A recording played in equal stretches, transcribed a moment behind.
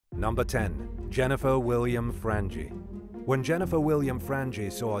Number 10. Jennifer William Frangi. When Jennifer William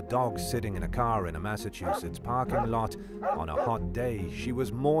Frangi saw a dog sitting in a car in a Massachusetts parking lot on a hot day, she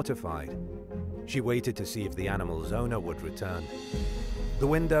was mortified. She waited to see if the animal's owner would return. The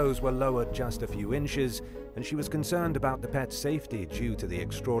windows were lowered just a few inches, and she was concerned about the pet's safety due to the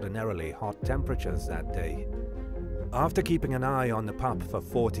extraordinarily hot temperatures that day. After keeping an eye on the pup for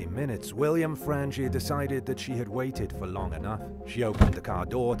 40 minutes, William Frangi decided that she had waited for long enough. She opened the car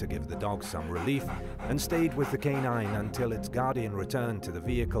door to give the dog some relief and stayed with the canine until its guardian returned to the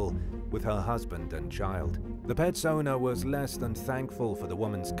vehicle with her husband and child. The pet's owner was less than thankful for the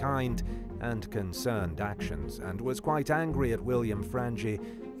woman's kind and concerned actions and was quite angry at William Frangi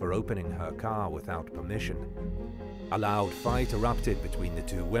for opening her car without permission. A loud fight erupted between the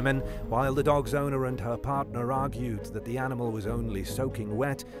two women, while the dog's owner and her partner argued that the animal was only soaking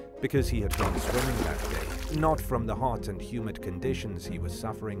wet because he had gone swimming that day, not from the hot and humid conditions he was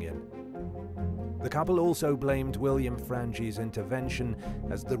suffering in. The couple also blamed William Frangi's intervention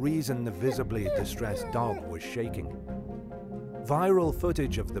as the reason the visibly distressed dog was shaking. Viral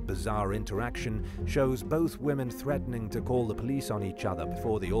footage of the bizarre interaction shows both women threatening to call the police on each other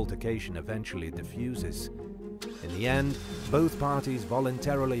before the altercation eventually diffuses. In the end, both parties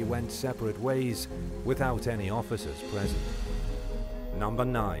voluntarily went separate ways without any officers present. Number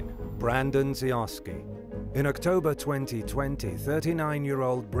 9. Brandon Zioski. In October 2020,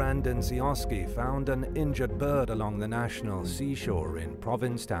 39-year-old Brandon Zioski found an injured bird along the national seashore in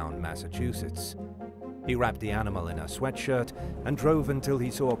Provincetown, Massachusetts. He wrapped the animal in a sweatshirt and drove until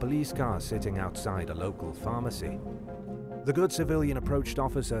he saw a police car sitting outside a local pharmacy. The good civilian approached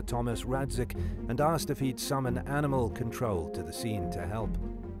Officer Thomas Radzik and asked if he'd summon animal control to the scene to help.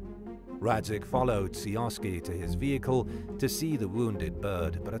 Radzik followed Zioski to his vehicle to see the wounded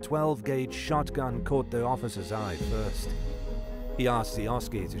bird, but a 12-gauge shotgun caught the officer's eye first. He asked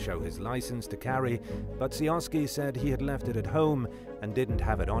Zioski to show his license to carry, but Zioski said he had left it at home and didn't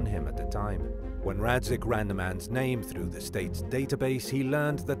have it on him at the time. When Radzik ran the man's name through the state's database, he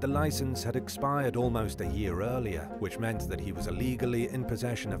learned that the license had expired almost a year earlier, which meant that he was illegally in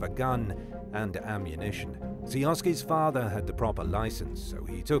possession of a gun and ammunition. Zioski's father had the proper license, so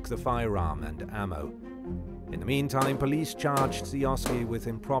he took the firearm and ammo. In the meantime, police charged Zioski with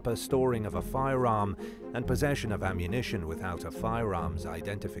improper storing of a firearm and possession of ammunition without a firearms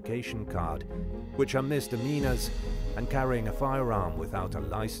identification card, which are misdemeanors, and carrying a firearm without a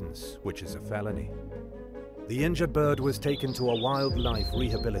license, which is a felony. The injured bird was taken to a wildlife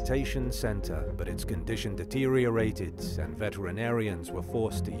rehabilitation center, but its condition deteriorated and veterinarians were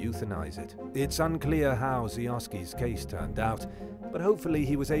forced to euthanize it. It's unclear how Zioski's case turned out, but hopefully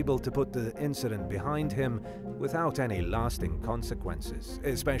he was able to put the incident behind him without any lasting consequences,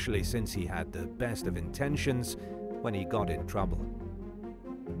 especially since he had the best of intentions when he got in trouble.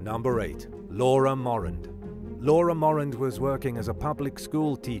 Number 8. Laura Morand. Laura Morand was working as a public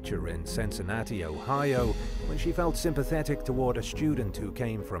school teacher in Cincinnati, Ohio, when she felt sympathetic toward a student who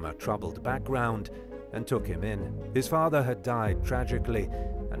came from a troubled background and took him in. His father had died tragically,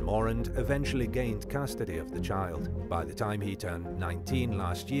 and Morand eventually gained custody of the child. By the time he turned 19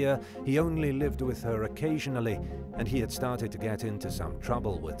 last year, he only lived with her occasionally, and he had started to get into some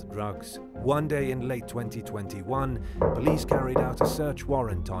trouble with drugs. One day in late 2021, police carried out a search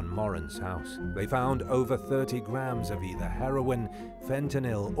warrant on Morand's house. They found over 30 grams of either heroin,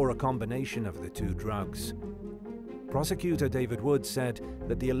 fentanyl, or a combination of the two drugs. Prosecutor David Wood said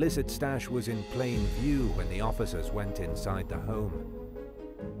that the illicit stash was in plain view when the officers went inside the home.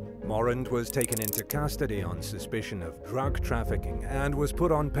 Morand was taken into custody on suspicion of drug trafficking and was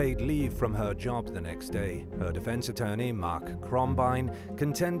put on paid leave from her job the next day. Her defense attorney, Mark Crombine,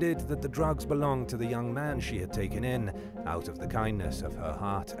 contended that the drugs belonged to the young man she had taken in out of the kindness of her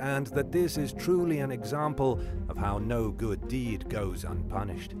heart, and that this is truly an example of how no good deed goes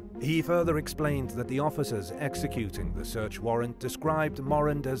unpunished. He further explained that the officers executing the search warrant described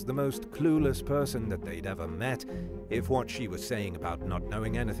Morand as the most clueless person that they'd ever met, if what she was saying about not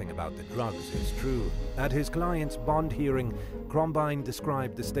knowing anything about the drugs is true. At his client's bond hearing, Crombine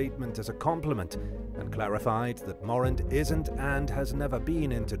described the statement as a compliment and clarified that Morand isn't and has never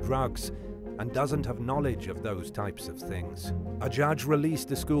been into drugs and doesn't have knowledge of those types of things. A judge released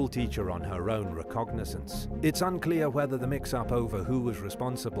the school teacher on her own recognizance. It's unclear whether the mix-up over who was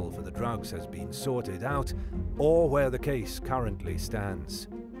responsible for the drugs has been sorted out or where the case currently stands.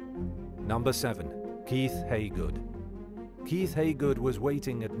 Number 7. Keith Haygood. Keith Haygood was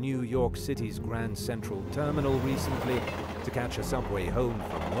waiting at New York City's Grand Central Terminal recently to catch a subway home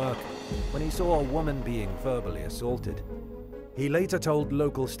from work when he saw a woman being verbally assaulted. He later told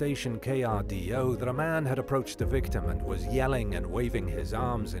local station KRDO that a man had approached the victim and was yelling and waving his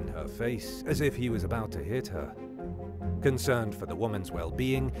arms in her face as if he was about to hit her. Concerned for the woman's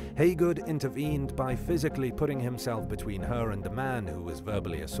well-being, Haygood intervened by physically putting himself between her and the man who was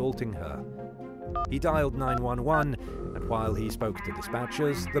verbally assaulting her. He dialed 911, and while he spoke to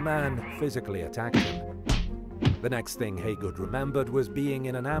dispatchers, the man physically attacked him. The next thing Haygood remembered was being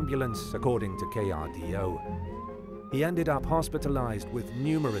in an ambulance, according to KRDO. He ended up hospitalized with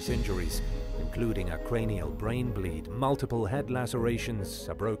numerous injuries, including a cranial brain bleed, multiple head lacerations,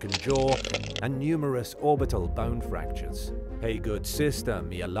 a broken jaw, and numerous orbital bone fractures. Haygood's sister,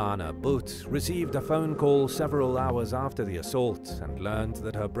 Mielana Butt, received a phone call several hours after the assault and learned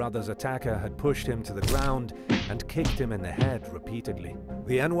that her brother's attacker had pushed him to the ground and kicked him in the head repeatedly.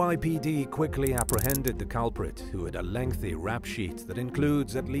 The NYPD quickly apprehended the culprit, who had a lengthy rap sheet that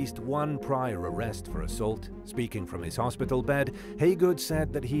includes at least one prior arrest for assault. Speaking from his hospital bed, Haygood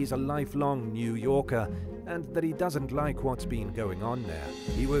said that he's a lifelong New Yorker and that he doesn't like what's been going on there.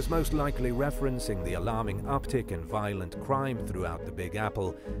 He was most likely referencing the alarming uptick in violent crime throughout the Big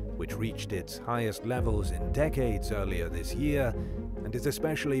Apple, which reached its highest levels in decades earlier this year and is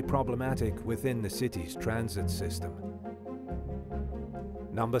especially problematic within the city's transit system.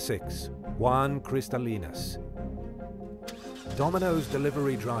 Number 6. Juan Cristalinas. Domino's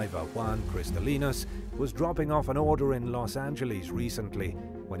delivery driver Juan Cristalinas was dropping off an order in Los Angeles recently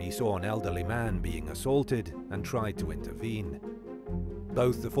when he saw an elderly man being assaulted and tried to intervene.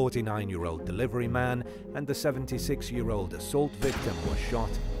 Both the 49-year-old delivery man and the 76-year-old assault victim were shot.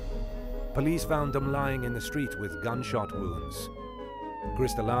 Police found them lying in the street with gunshot wounds.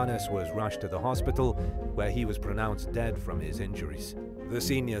 Cristalinas was rushed to the hospital, where he was pronounced dead from his injuries. The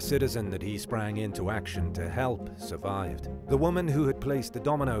senior citizen that he sprang into action to help survived. The woman who had placed the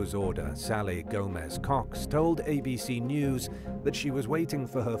Domino's order, Sally Gomez Cox, told ABC News that she was waiting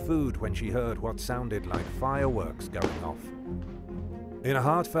for her food when she heard what sounded like fireworks going off. In a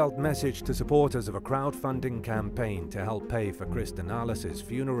heartfelt message to supporters of a crowdfunding campaign to help pay for Cristalinas'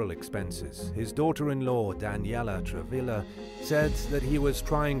 funeral expenses, his daughter-in-law, Daniela Travilla, said that he was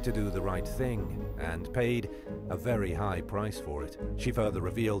trying to do the right thing and paid a very high price for it. She further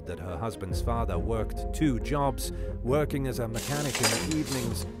revealed that her husband's father worked 2 jobs, working as a mechanic in the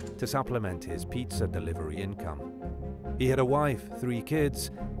evenings to supplement his pizza delivery income. He had a wife, 3 kids,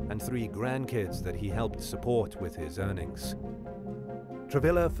 and 3 grandkids that he helped support with his earnings.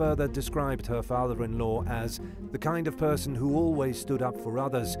 Travilla further described her father-in-law as the kind of person who always stood up for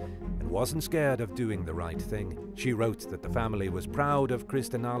others and wasn't scared of doing the right thing. She wrote that the family was proud of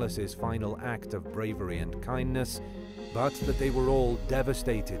Cristalinas' final act of bravery and kindness, but that they were all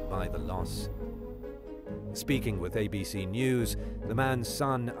devastated by the loss. Speaking with ABC News, the man's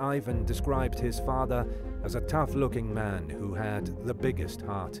son, Ivan, described his father as a tough-looking man who had the biggest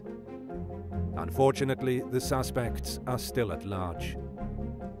heart. Unfortunately, the suspects are still at large.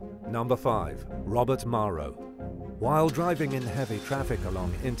 Number 5. Robert Morrow. While driving in heavy traffic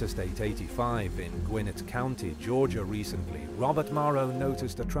along Interstate 85 in Gwinnett County, Georgia recently, Robert Morrow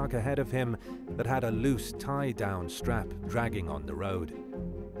noticed a truck ahead of him that had a loose tie-down strap dragging on the road.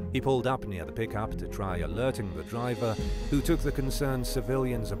 He pulled up near the pickup to try alerting the driver, who took the concerned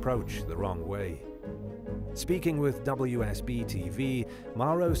civilian's approach the wrong way. Speaking with WSB-TV,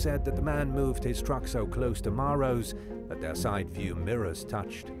 Morrow said that the man moved his truck so close to Morrow's that their side view mirrors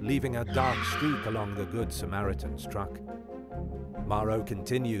touched, leaving a dark streak along the Good Samaritan's truck. Morrow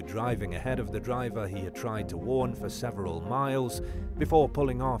continued driving ahead of the driver he had tried to warn for several miles before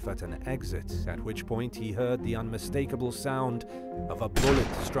pulling off at an exit, at which point he heard the unmistakable sound of a bullet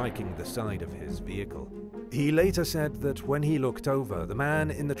striking the side of his vehicle. He later said that when he looked over, the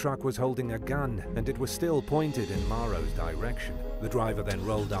man in the truck was holding a gun and it was still pointed in Morrow's direction. The driver then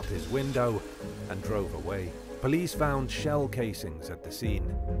rolled up his window and drove away. Police found shell casings at the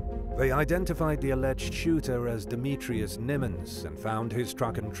scene. They identified the alleged shooter as Demetrius Nimmons and found his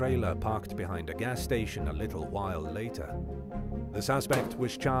truck and trailer parked behind a gas station a little while later. The suspect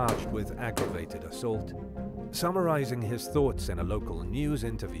was charged with aggravated assault. Summarizing his thoughts in a local news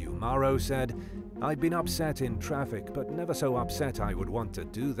interview, Morrow said, "I'd been upset in traffic, but never so upset I would want to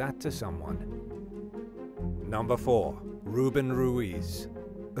do that to someone." Number 4. Ruben Ruiz.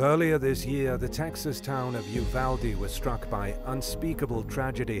 Earlier this year, the Texas town of Uvalde was struck by unspeakable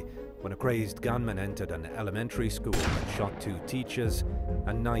tragedy when a crazed gunman entered an elementary school and shot 2 teachers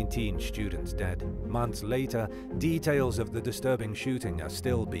and 19 students dead. Months later, details of the disturbing shooting are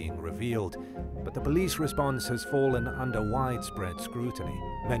still being revealed, but the police response has fallen under widespread scrutiny.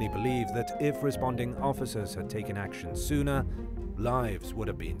 Many believe that if responding officers had taken action sooner, lives would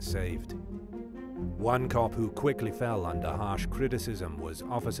have been saved. One cop who quickly fell under harsh criticism was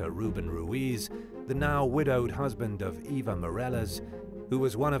Officer Ruben Ruiz, the now widowed husband of Eva Morales, who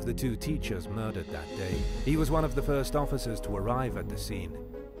was one of the 2 teachers murdered that day. He was one of the first officers to arrive at the scene.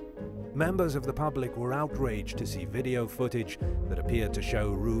 Members of the public were outraged to see video footage that appeared to show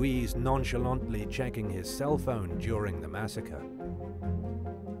Ruiz nonchalantly checking his cell phone during the massacre.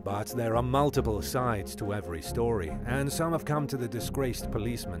 But there are multiple sides to every story, and some have come to the disgraced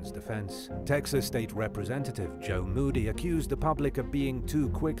policeman's defense. Texas State Representative Joe Moody accused the public of being too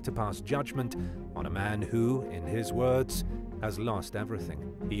quick to pass judgment on a man who, in his words, has lost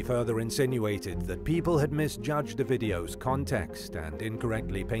everything. He further insinuated that people had misjudged the video's context and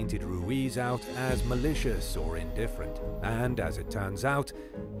incorrectly painted Ruiz out as malicious or indifferent. And as it turns out,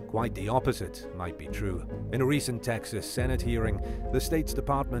 quite the opposite might be true. In a recent Texas Senate hearing, the state's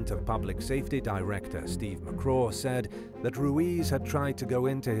Department of Public Safety Director Steve McCraw said that Ruiz had tried to go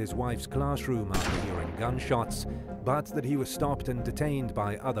into his wife's classroom after hearing gunshots, but that he was stopped and detained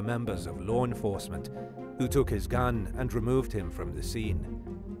by other members of law enforcement, who took his gun and removed him from the scene.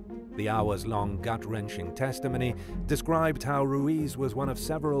 The hours-long gut-wrenching testimony described how Ruiz was one of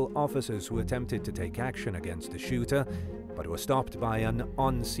several officers who attempted to take action against the shooter, but were stopped by an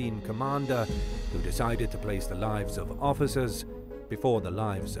on-scene commander who decided to place the lives of officers before the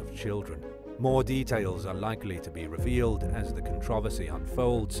lives of children. More details are likely to be revealed as the controversy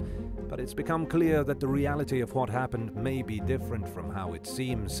unfolds, but it's become clear that the reality of what happened may be different from how it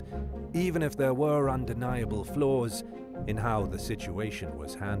seems, even if there were undeniable flaws in how the situation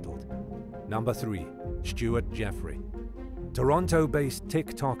was handled. Number 3. Stuart Jeffrey. Toronto-based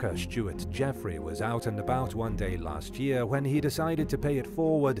TikToker Stuart Jeffrey was out and about one day last year when he decided to pay it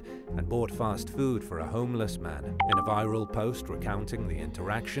forward and bought fast food for a homeless man. In a viral post recounting the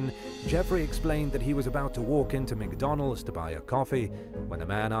interaction, Jeffrey explained that he was about to walk into McDonald's to buy a coffee when the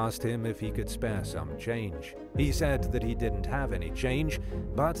man asked him if he could spare some change. He said that he didn't have any change,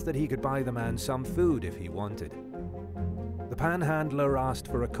 but that he could buy the man some food if he wanted. The panhandler asked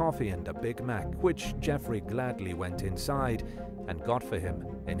for a coffee and a Big Mac, which Jeffrey gladly went inside and got for him.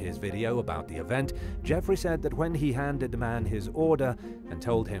 In his video about the event, Jeffrey said that when he handed the man his order and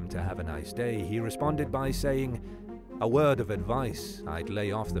told him to have a nice day, he responded by saying, "A word of advice, I'd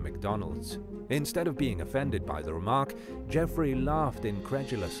lay off the McDonald's." Instead of being offended by the remark, Jeffrey laughed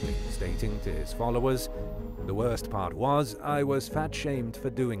incredulously, stating to his followers, "The worst part was, I was fat-shamed for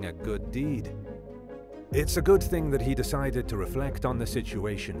doing a good deed." It's a good thing that he decided to reflect on the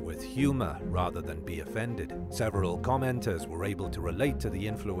situation with humor rather than be offended. Several commenters were able to relate to the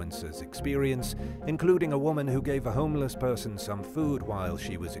influencer's experience, including a woman who gave a homeless person some food while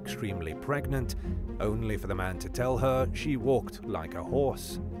she was extremely pregnant, only for the man to tell her she walked like a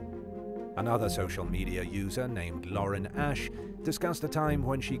horse. Another social media user named Lauren Ash discussed a time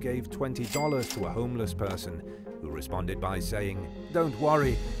when she gave $20 to a homeless person, who responded by saying, "Don't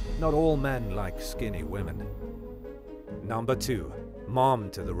worry, not all men like skinny women." Number 2.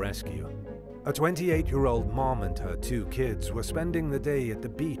 Mom to the rescue. A 28-year-old mom and her 2 kids were spending the day at the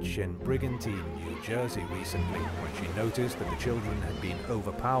beach in Brigantine, New Jersey recently when she noticed that the children had been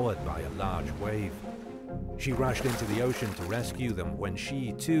overpowered by a large wave. She rushed into the ocean to rescue them when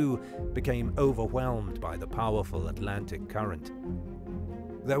she, too, became overwhelmed by the powerful Atlantic current.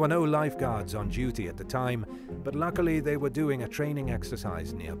 There were no lifeguards on duty at the time, but luckily they were doing a training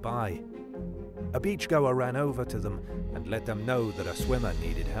exercise nearby. A beachgoer ran over to them and let them know that a swimmer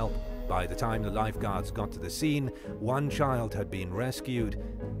needed help. By the time the lifeguards got to the scene, one child had been rescued,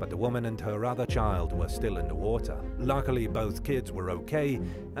 but the woman and her other child were still in the water. Luckily, both kids were okay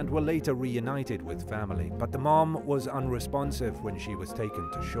and were later reunited with family, but the mom was unresponsive when she was taken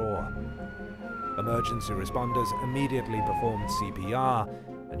to shore. Emergency responders immediately performed CPR,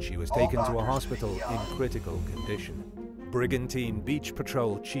 and she was taken to a hospital in critical condition. Brigantine Beach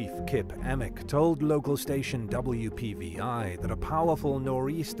Patrol Chief Kip Emick told local station WPVI that a powerful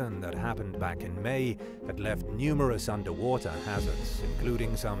nor'easter that happened back in May had left numerous underwater hazards,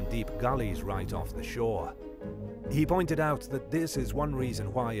 including some deep gullies right off the shore. He pointed out that this is one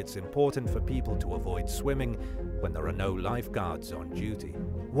reason why it's important for people to avoid swimming when there are no lifeguards on duty.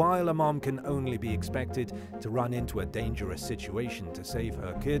 While a mom can only be expected to run into a dangerous situation to save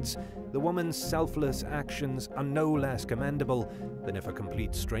her kids, the woman's selfless actions are no less commendable than if a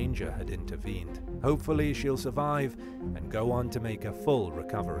complete stranger had intervened. Hopefully she'll survive and go on to make a full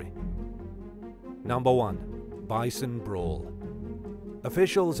recovery. Number 1. Bison Brawl.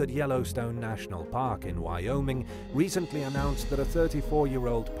 Officials at Yellowstone National Park in Wyoming recently announced that a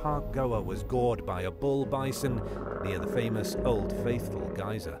 34-year-old park goer was gored by a bull bison near the famous Old Faithful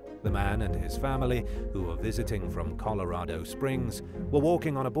geyser. The man and his family, who were visiting from Colorado Springs, were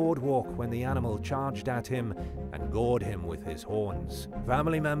walking on a boardwalk when the animal charged at him and gored him with his horns.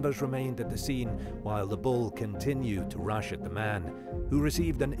 Family members remained at the scene while the bull continued to rush at the man, who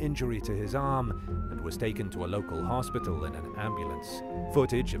received an injury to his arm and was taken to a local hospital in an ambulance.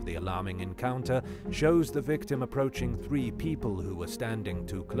 Footage of the alarming encounter shows the victim approaching 3 people who were standing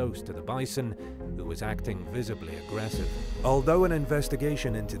too close to the bison, who was acting visibly aggressive. Although an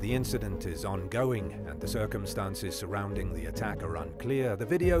investigation into the incident is ongoing and the circumstances surrounding the attack are unclear, the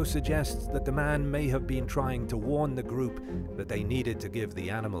video suggests that the man may have been trying to warn the group that they needed to give the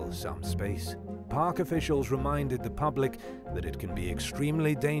animal some space. Park officials reminded the public that it can be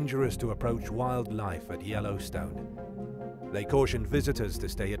extremely dangerous to approach wildlife at Yellowstone. They cautioned visitors to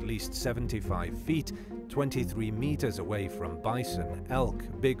stay at least 75 feet, 23 meters away from bison, elk,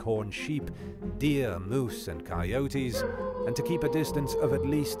 bighorn sheep, deer, moose, and coyotes, and to keep a distance of at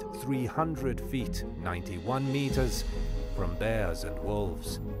least 300 feet, 91 meters, from bears and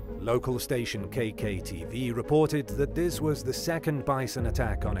wolves. Local station KKTV reported that this was the second bison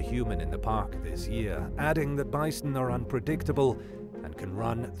attack on a human in the park this year, adding that bison are unpredictable and can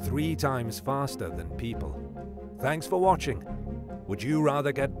run 3 times faster than people. Thanks for watching. Would you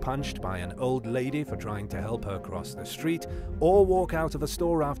rather get punched by an old lady for trying to help her cross the street, or walk out of a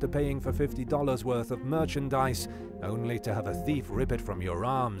store after paying for $50 worth of merchandise, only to have a thief rip it from your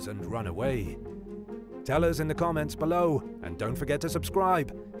arms and run away? Tell us in the comments below, and don't forget to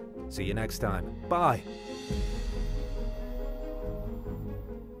subscribe. See you next time. Bye.